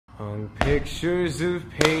Hung pictures of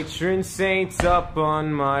patron saints up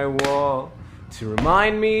on my wall to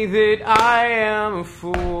remind me that I am a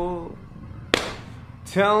fool.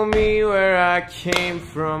 Tell me where I came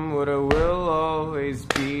from, what I will always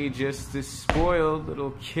be, just a spoiled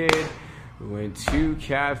little kid who went to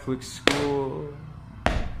Catholic school.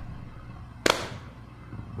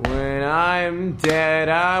 When I'm dead,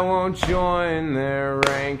 I won't join their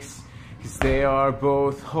ranks, 'cause they are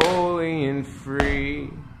both holy and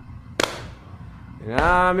free. And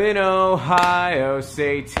I'm in Ohio,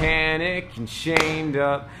 satanic and chained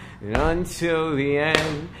up, and until the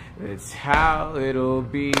end, that's how it'll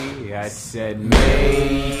be. I said,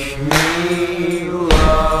 make me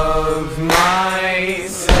love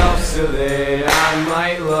myself so that I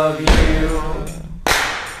might love you.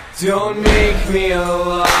 Don't make me a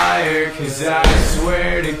liar, 'cause I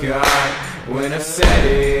swear to God, when I said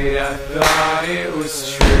it, I thought it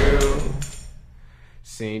was true.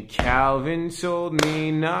 St. Calvin told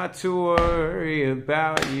me not to worry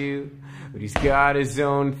about you, but he's got his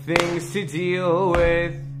own things to deal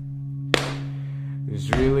with.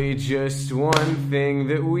 There's really just one thing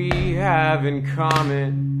that we have in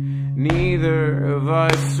common: neither of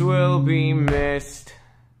us will be missed.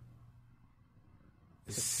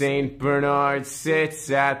 St. Bernard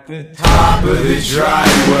sits at the top of the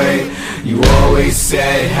driveway. You always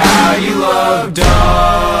said how you love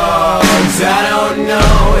dogs. I don't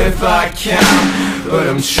know if I count, but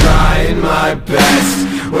I'm trying my best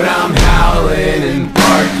when I'm howling and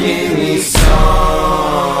barking these songs.